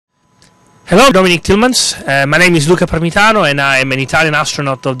Hello, Dominic Tillmans. My name is Luca Parmitano and I am an Italian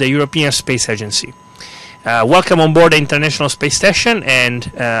astronaut of the European Space Agency. Welcome on board the International Space Station,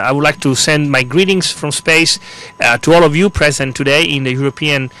 and I would like to send my greetings from space to all of you present today in the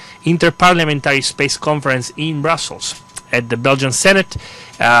European Interparliamentary Space Conference in Brussels at the Belgian Senate,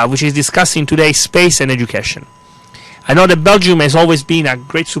 which is discussing today space and education. I know that Belgium has always been a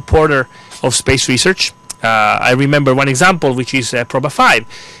great supporter of space research. I remember one example, which is Proba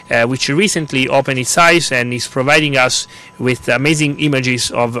 5, which recently opened its eyes and is providing us with amazing images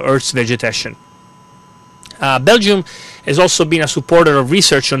of Earth's vegetation. Belgium has also been a supporter of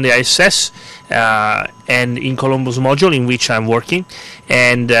research on the ISS and in Columbus module, in which I'm working,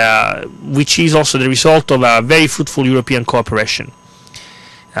 and which is also the result of a very fruitful European cooperation.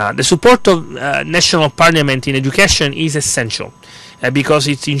 The support of national parliament in education is essential because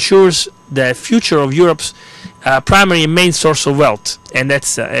it ensures the future of Europe's primary and main source of wealth, and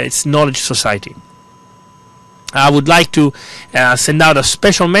that's its knowledge society. I would like to send out a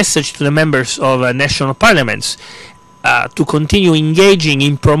special message to the members of national parliaments to continue engaging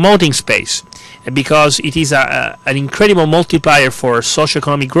in promoting space, because it is an incredible multiplier for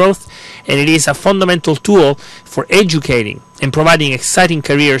socio-economic growth, and it is a fundamental tool for educating and providing exciting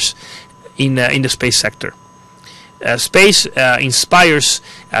careers in the space sector. Space inspires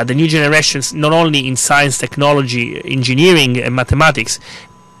the new generations not only in science, technology, engineering and mathematics,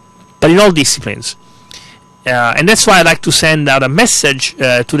 but in all disciplines. And that's why I'd like to send out a message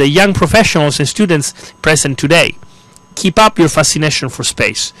to the young professionals and students present today. Keep up your fascination for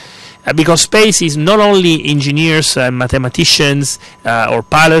space, because space is not only engineers, mathematicians or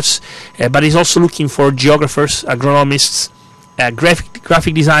pilots, but is also looking for geographers, agronomists,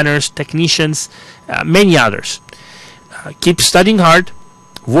 graphic designers, technicians, many others. Keep studying hard,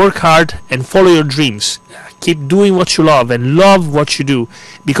 work hard, and follow your dreams. Keep doing what you love and love what you do,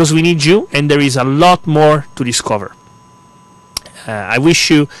 because we need you and there is a lot more to discover. I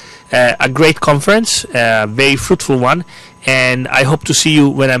wish you a great conference, a very fruitful one, and I hope to see you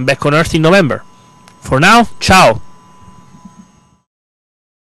when I'm back on Earth in November. For now, ciao!